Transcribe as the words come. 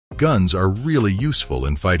Guns are really useful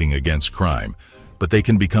in fighting against crime, but they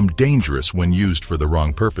can become dangerous when used for the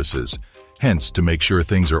wrong purposes. Hence, to make sure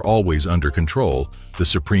things are always under control, the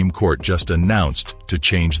Supreme Court just announced to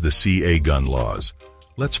change the CA gun laws.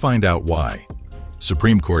 Let's find out why.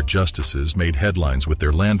 Supreme Court justices made headlines with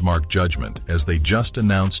their landmark judgment as they just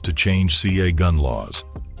announced to change CA gun laws,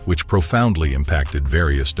 which profoundly impacted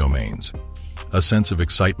various domains. A sense of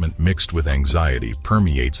excitement mixed with anxiety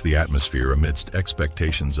permeates the atmosphere amidst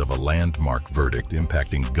expectations of a landmark verdict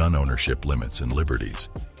impacting gun ownership limits and liberties.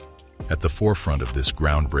 At the forefront of this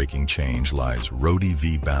groundbreaking change lies Rody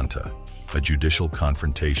v. Banta, a judicial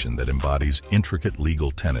confrontation that embodies intricate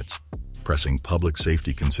legal tenets, pressing public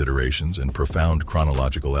safety considerations and profound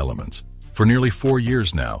chronological elements. For nearly 4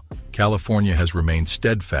 years now, California has remained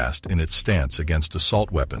steadfast in its stance against assault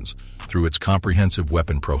weapons through its comprehensive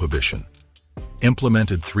weapon prohibition.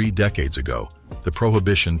 Implemented 3 decades ago, the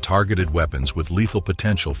prohibition targeted weapons with lethal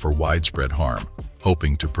potential for widespread harm,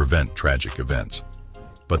 hoping to prevent tragic events.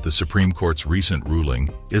 But the Supreme Court's recent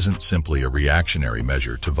ruling isn't simply a reactionary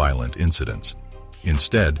measure to violent incidents.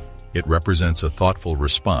 Instead, it represents a thoughtful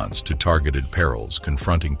response to targeted perils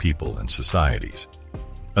confronting people and societies.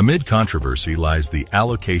 Amid controversy lies the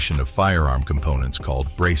allocation of firearm components called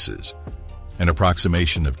braces. An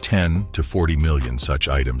approximation of 10 to 40 million such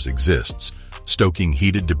items exists, stoking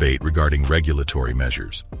heated debate regarding regulatory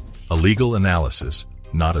measures. A legal analysis,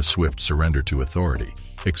 not a swift surrender to authority,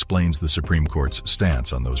 explains the Supreme Court's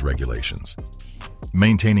stance on those regulations.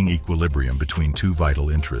 Maintaining equilibrium between two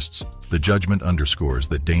vital interests, the judgment underscores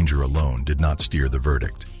that danger alone did not steer the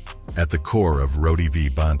verdict. At the core of Rody v.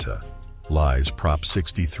 Banta lies Prop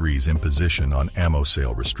 63's imposition on ammo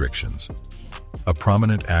sale restrictions. A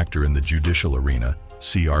prominent actor in the judicial arena,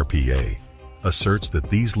 CRPA, asserts that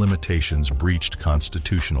these limitations breached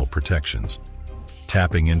constitutional protections.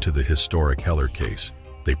 Tapping into the historic Heller case,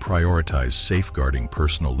 they prioritize safeguarding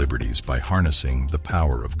personal liberties by harnessing the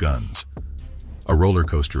power of guns. A roller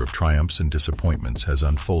coaster of triumphs and disappointments has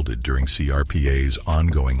unfolded during CRPA's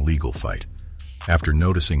ongoing legal fight. After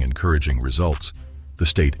noticing encouraging results, the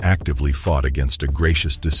state actively fought against a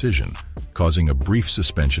gracious decision, causing a brief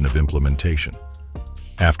suspension of implementation.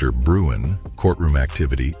 After Bruin, courtroom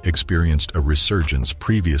activity experienced a resurgence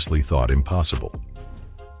previously thought impossible.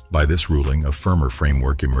 By this ruling, a firmer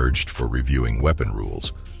framework emerged for reviewing weapon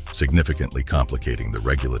rules, significantly complicating the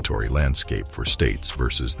regulatory landscape for states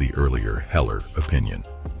versus the earlier Heller opinion.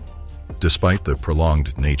 Despite the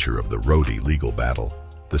prolonged nature of the Rody legal battle,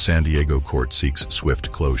 the San Diego court seeks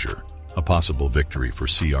swift closure. A possible victory for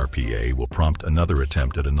CRPA will prompt another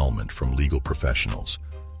attempt at annulment from legal professionals,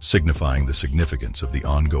 signifying the significance of the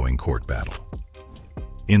ongoing court battle.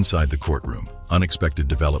 Inside the courtroom, unexpected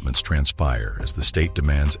developments transpire as the state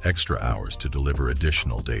demands extra hours to deliver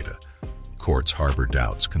additional data. Courts harbor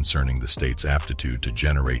doubts concerning the state's aptitude to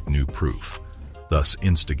generate new proof, thus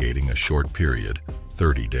instigating a short period,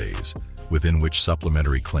 30 days, within which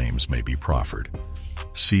supplementary claims may be proffered.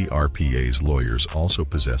 CRPA's lawyers also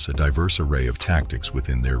possess a diverse array of tactics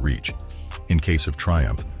within their reach. In case of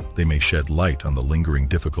triumph, they may shed light on the lingering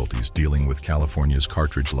difficulties dealing with California's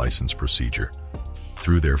cartridge license procedure.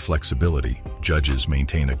 Through their flexibility, judges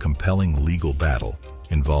maintain a compelling legal battle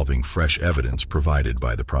involving fresh evidence provided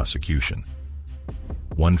by the prosecution.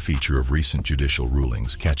 One feature of recent judicial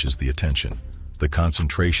rulings catches the attention: the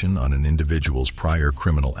concentration on an individual's prior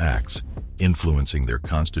criminal acts, influencing their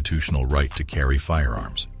constitutional right to carry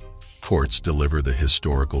firearms. Courts deliver the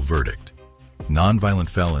historical verdict: nonviolent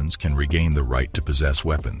felons can regain the right to possess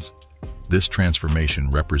weapons. This transformation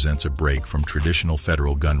represents a break from traditional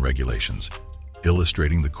federal gun regulations,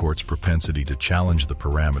 illustrating the court's propensity to challenge the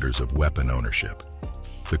parameters of weapon ownership.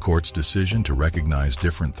 The court's decision to recognize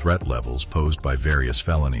different threat levels posed by various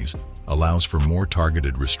felonies allows for more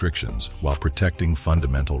targeted restrictions while protecting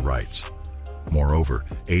fundamental rights. Moreover,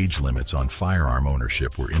 age limits on firearm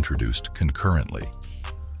ownership were introduced concurrently.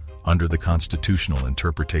 Under the constitutional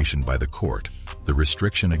interpretation by the court, the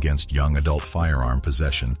restriction against young adult firearm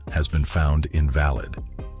possession has been found invalid.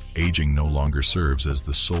 Aging no longer serves as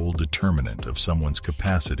the sole determinant of someone's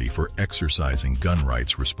capacity for exercising gun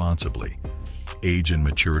rights responsibly. Age and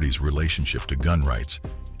maturity's relationship to gun rights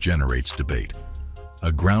generates debate.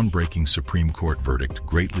 A groundbreaking Supreme Court verdict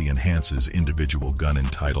greatly enhances individual gun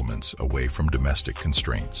entitlements away from domestic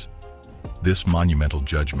constraints. This monumental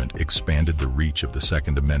judgment expanded the reach of the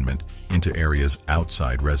Second Amendment into areas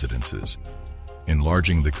outside residences.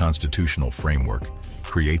 Enlarging the constitutional framework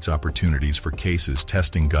creates opportunities for cases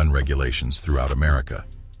testing gun regulations throughout America.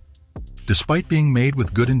 Despite being made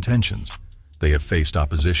with good intentions, they have faced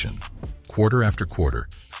opposition. Quarter after quarter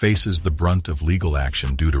faces the brunt of legal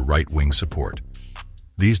action due to right-wing support.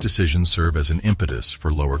 These decisions serve as an impetus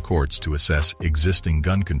for lower courts to assess existing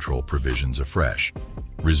gun control provisions afresh,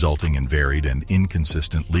 resulting in varied and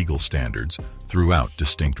inconsistent legal standards throughout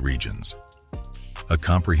distinct regions. A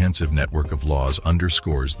comprehensive network of laws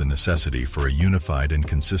underscores the necessity for a unified and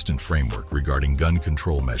consistent framework regarding gun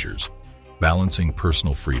control measures, balancing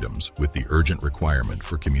personal freedoms with the urgent requirement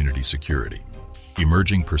for community security.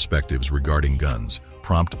 Emerging perspectives regarding guns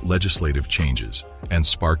prompt legislative changes and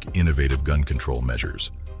spark innovative gun control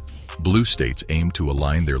measures. Blue states aim to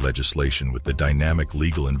align their legislation with the dynamic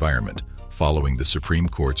legal environment following the Supreme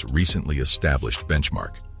Court's recently established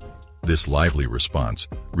benchmark. This lively response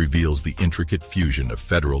reveals the intricate fusion of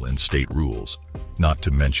federal and state rules, not to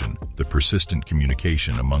mention the persistent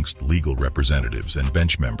communication amongst legal representatives and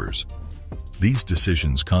bench members. These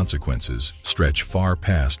decisions' consequences stretch far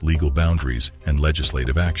past legal boundaries and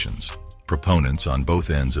legislative actions. Proponents on both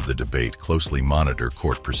ends of the debate closely monitor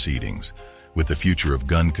court proceedings, with the future of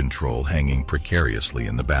gun control hanging precariously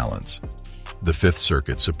in the balance. The Fifth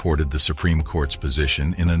Circuit supported the Supreme Court's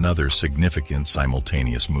position in another significant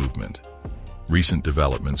simultaneous movement. Recent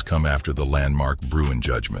developments come after the landmark Bruen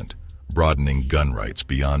judgment, broadening gun rights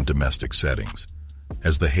beyond domestic settings.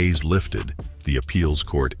 As the haze lifted, the appeals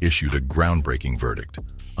court issued a groundbreaking verdict,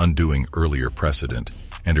 undoing earlier precedent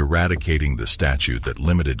and eradicating the statute that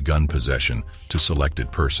limited gun possession to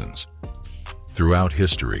selected persons. Throughout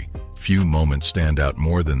history, few moments stand out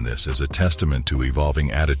more than this as a testament to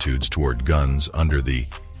evolving attitudes toward guns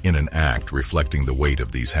in an act reflecting the weight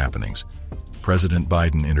of these happenings. President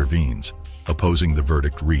Biden intervenes, opposing the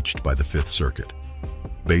verdict reached by the Fifth Circuit.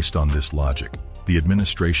 Based on this logic, the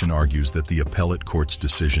administration argues that the appellate court's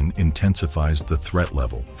decision intensifies the threat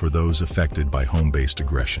level for those affected by home-based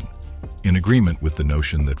aggression. In agreement with the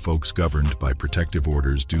notion that folks governed by protective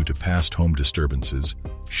orders due to past home disturbances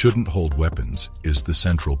shouldn't hold weapons is the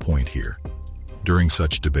central point here. During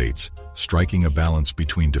such debates, striking a balance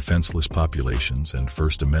between defenseless populations and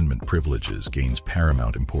First Amendment privileges gains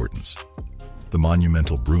paramount importance. The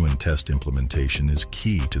monumental Bruen test implementation is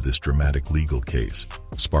key to this dramatic legal case,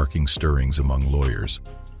 sparking stirrings among lawyers.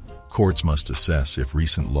 Courts must assess if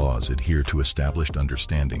recent laws adhere to established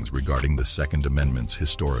understandings regarding the Second Amendment's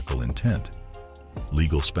historical intent.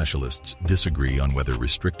 Legal specialists disagree on whether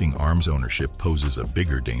restricting arms ownership poses a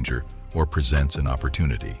bigger danger or presents an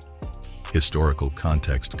opportunity. Historical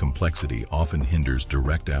context complexity often hinders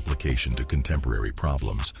direct application to contemporary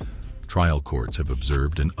problems. Trial courts have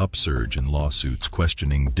observed an upsurge in lawsuits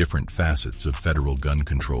questioning different facets of federal gun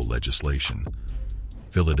control legislation.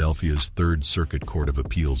 Philadelphia's Third Circuit Court of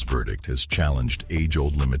Appeals verdict has challenged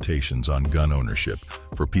age-old limitations on gun ownership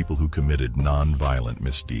for people who committed non-violent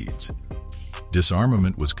misdeeds.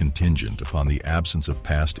 Disarmament was contingent upon the absence of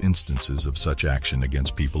past instances of such action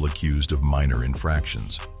against people accused of minor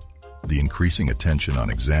infractions. The increasing attention on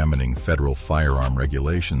examining federal firearm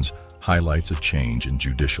regulations highlights a change in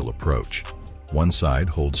judicial approach. One side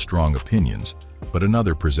holds strong opinions, but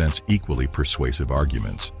another presents equally persuasive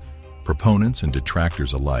arguments. Proponents and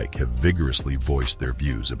detractors alike have vigorously voiced their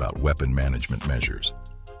views about weapon management measures.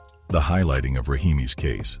 The highlighting of Rahimi's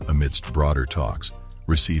case, amidst broader talks,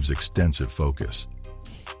 receives extensive focus.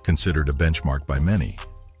 Considered a benchmark by many,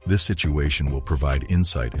 this situation will provide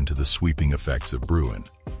insight into the sweeping effects of Bruen.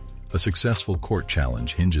 A successful court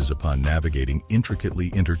challenge hinges upon navigating intricately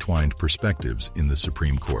intertwined perspectives in the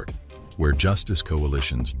Supreme Court, where justice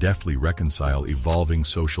coalitions deftly reconcile evolving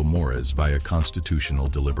social mores via constitutional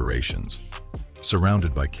deliberations.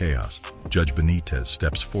 Surrounded by chaos, Judge Benitez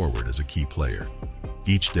steps forward as a key player.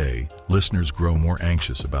 Each day, listeners grow more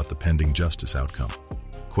anxious about the pending justice outcome.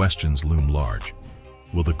 Questions loom large.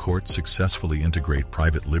 Will the court successfully integrate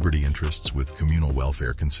private liberty interests with communal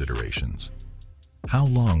welfare considerations? How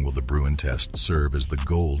long will the Bruen test serve as the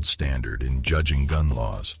gold standard in judging gun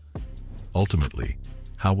laws? Ultimately,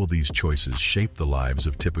 how will these choices shape the lives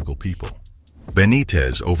of typical people?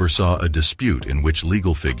 Benitez oversaw a dispute in which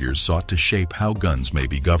legal figures sought to shape how guns may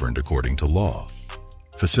be governed according to law,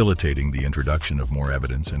 facilitating the introduction of more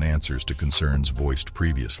evidence and answers to concerns voiced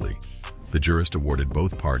previously. The jurist awarded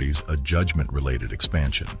both parties a judgment-related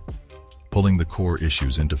expansion. Pulling the core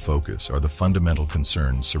issues into focus are the fundamental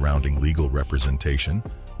concerns surrounding legal representation,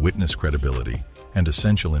 witness credibility, and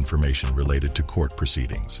essential information related to court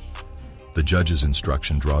proceedings. The judge's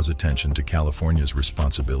instruction draws attention to California's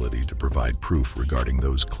responsibility to provide proof regarding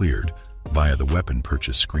those cleared via the weapon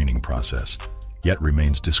purchase screening process, yet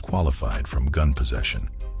remains disqualified from gun possession.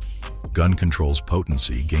 Gun control's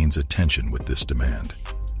potency gains attention with this demand.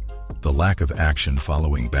 The lack of action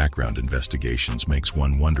following background investigations makes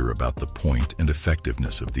one wonder about the point and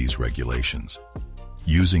effectiveness of these regulations.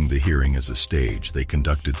 Using the hearing as a stage, they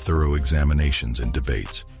conducted thorough examinations and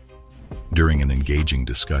debates. During an engaging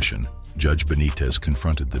discussion, Judge Benitez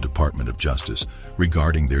confronted the Department of Justice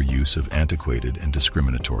regarding their use of antiquated and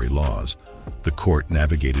discriminatory laws. The court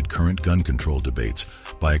navigated current gun control debates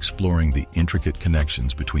by exploring the intricate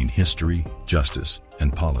connections between history, justice,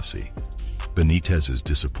 and policy. Benitez's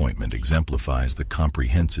disappointment exemplifies the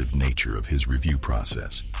comprehensive nature of his review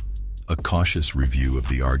process. A cautious review of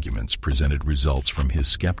the arguments presented results from his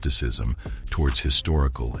skepticism towards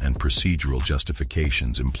historical and procedural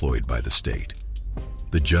justifications employed by the state.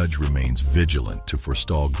 The judge remains vigilant to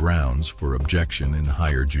forestall grounds for objection in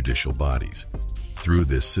higher judicial bodies. Through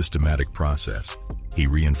this systematic process, he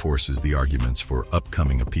reinforces the arguments for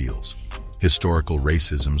upcoming appeals. Historical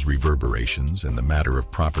racism's reverberations and the matter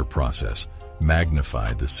of proper process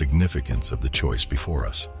magnify the significance of the choice before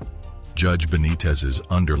us. Judge Benitez's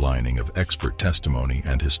underlining of expert testimony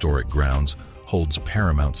and historic grounds holds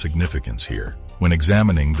paramount significance here. When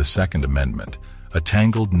examining the Second Amendment, a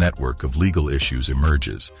tangled network of legal issues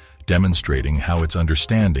emerges, demonstrating how its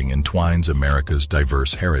understanding entwines America's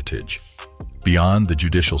diverse heritage. Beyond the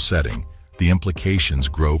judicial setting, the implications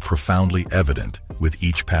grow profoundly evident with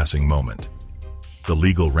each passing moment. The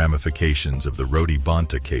legal ramifications of the Roti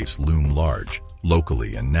Bonta case loom large,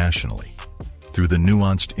 locally and nationally. Through the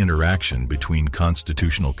nuanced interaction between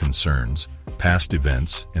constitutional concerns, past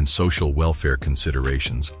events, and social welfare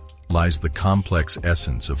considerations lies the complex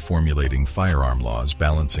essence of formulating firearm laws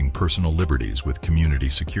balancing personal liberties with community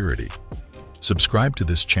security. Subscribe to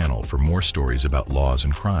this channel for more stories about laws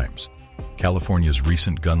and crimes. California's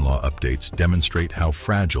recent gun law updates demonstrate how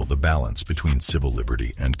fragile the balance between civil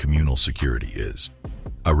liberty and communal security is.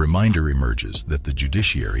 A reminder emerges that the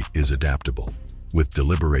judiciary is adaptable, with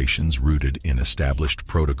deliberations rooted in established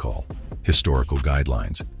protocol, historical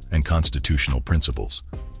guidelines, and constitutional principles.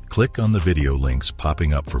 Click on the video links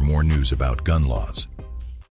popping up for more news about gun laws